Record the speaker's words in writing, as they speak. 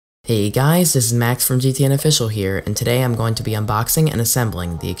Hey guys, this is Max from GTN Official here, and today I'm going to be unboxing and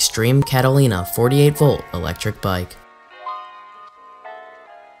assembling the X-Treme Catalina 48-volt electric bike.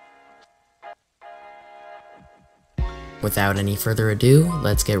 Without any further ado,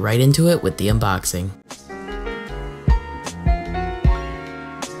 let's get right into it with the unboxing.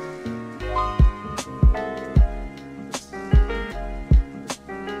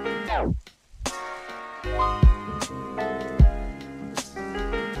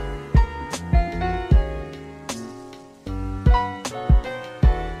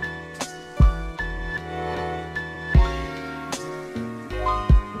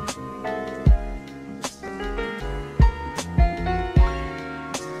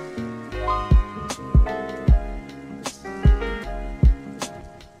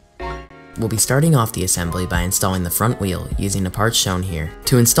 We'll be starting off the assembly by installing the front wheel using the parts shown here.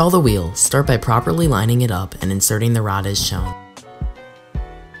 To install the wheel, start by properly lining it up and inserting the rod as shown.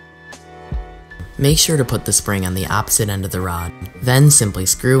 Make sure to put the spring on the opposite end of the rod. Then simply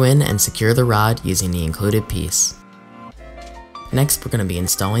screw in and secure the rod using the included piece. Next, we're going to be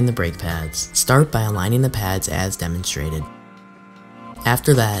installing the brake pads. Start by aligning the pads as demonstrated.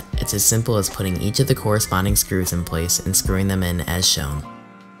 After that, it's as simple as putting each of the corresponding screws in place and screwing them in as shown.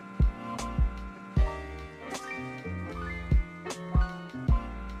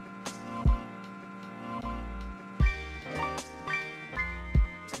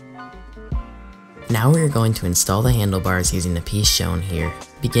 Now we are going to install the handlebars using the piece shown here.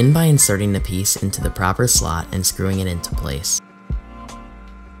 Begin by inserting the piece into the proper slot and screwing it into place.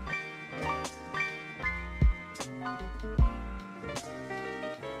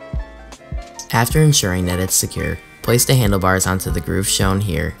 After ensuring that it's secure, place the handlebars onto the groove shown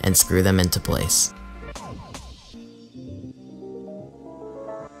here and screw them into place.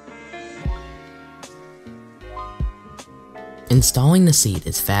 Installing the seat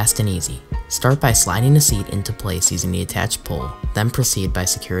is fast and easy. Start by sliding the seat into place using the attached pole, then proceed by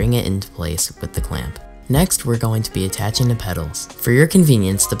securing it into place with the clamp. Next, we're going to be attaching the pedals. For your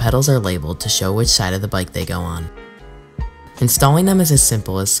convenience, the pedals are labeled to show which side of the bike they go on. Installing them is as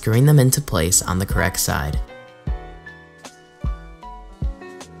simple as screwing them into place on the correct side.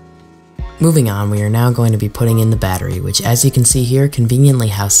 Moving on, we are now going to be putting in the battery, which as you can see here conveniently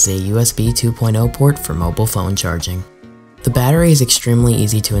houses a USB 2.0 port for mobile phone charging. The battery is extremely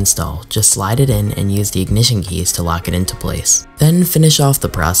easy to install, just slide it in and use the ignition keys to lock it into place. Then finish off the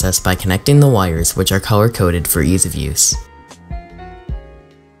process by connecting the wires, which are color-coded for ease of use.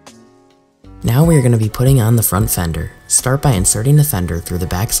 Now we are going to be putting on the front fender. Start by inserting the fender through the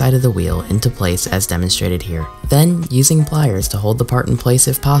back side of the wheel into place as demonstrated here. Then, using pliers to hold the part in place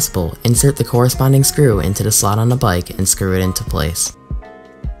if possible, insert the corresponding screw into the slot on the bike and screw it into place.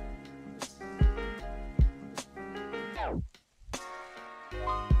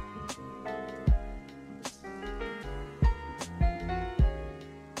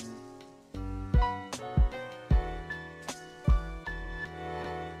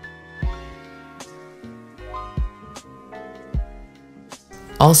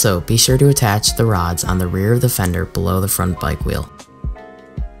 Also, be sure to attach the rods on the rear of the fender below the front bike wheel.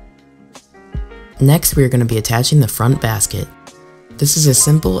 Next, we are going to be attaching the front basket. This is as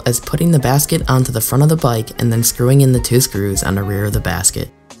simple as putting the basket onto the front of the bike and then screwing in the two screws on the rear of the basket.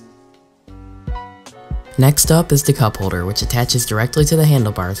 Next up is the cup holder, which attaches directly to the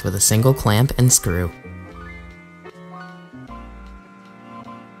handlebars with a single clamp and screw.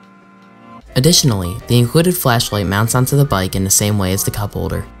 Additionally, the included flashlight mounts onto the bike in the same way as the cup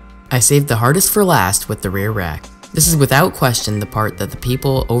holder. I saved the hardest for last with the rear rack. This is without question the part that the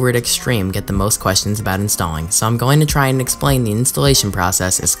people over at X-Treme get the most questions about installing, so I'm going to try and explain the installation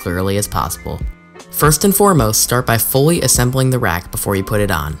process as clearly as possible. First and foremost, start by fully assembling the rack before you put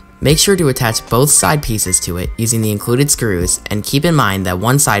it on. Make sure to attach both side pieces to it using the included screws, and keep in mind that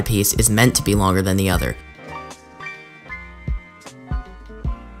one side piece is meant to be longer than the other.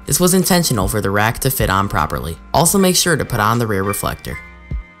 This was intentional for the rack to fit on properly. Also make sure to put on the rear reflector.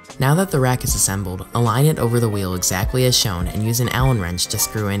 Now that the rack is assembled, align it over the wheel exactly as shown and use an Allen wrench to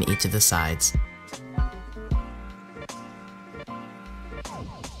screw in each of the sides.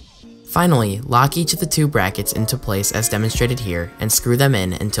 Finally, lock each of the two brackets into place as demonstrated here and screw them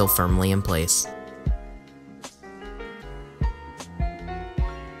in until firmly in place.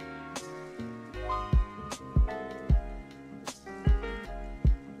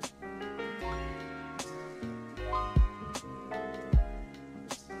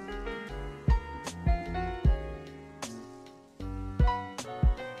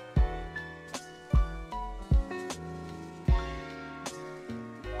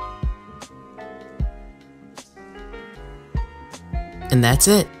 And that's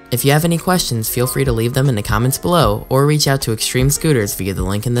it! If you have any questions, feel free to leave them in the comments below or reach out to X-Treme Scooters via the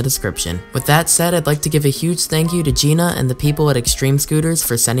link in the description. With that said, I'd like to give a huge thank you to Gina and the people at X-Treme Scooters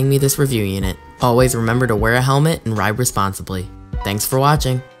for sending me this review unit. Always remember to wear a helmet and ride responsibly. Thanks for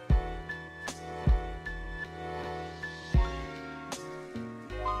watching.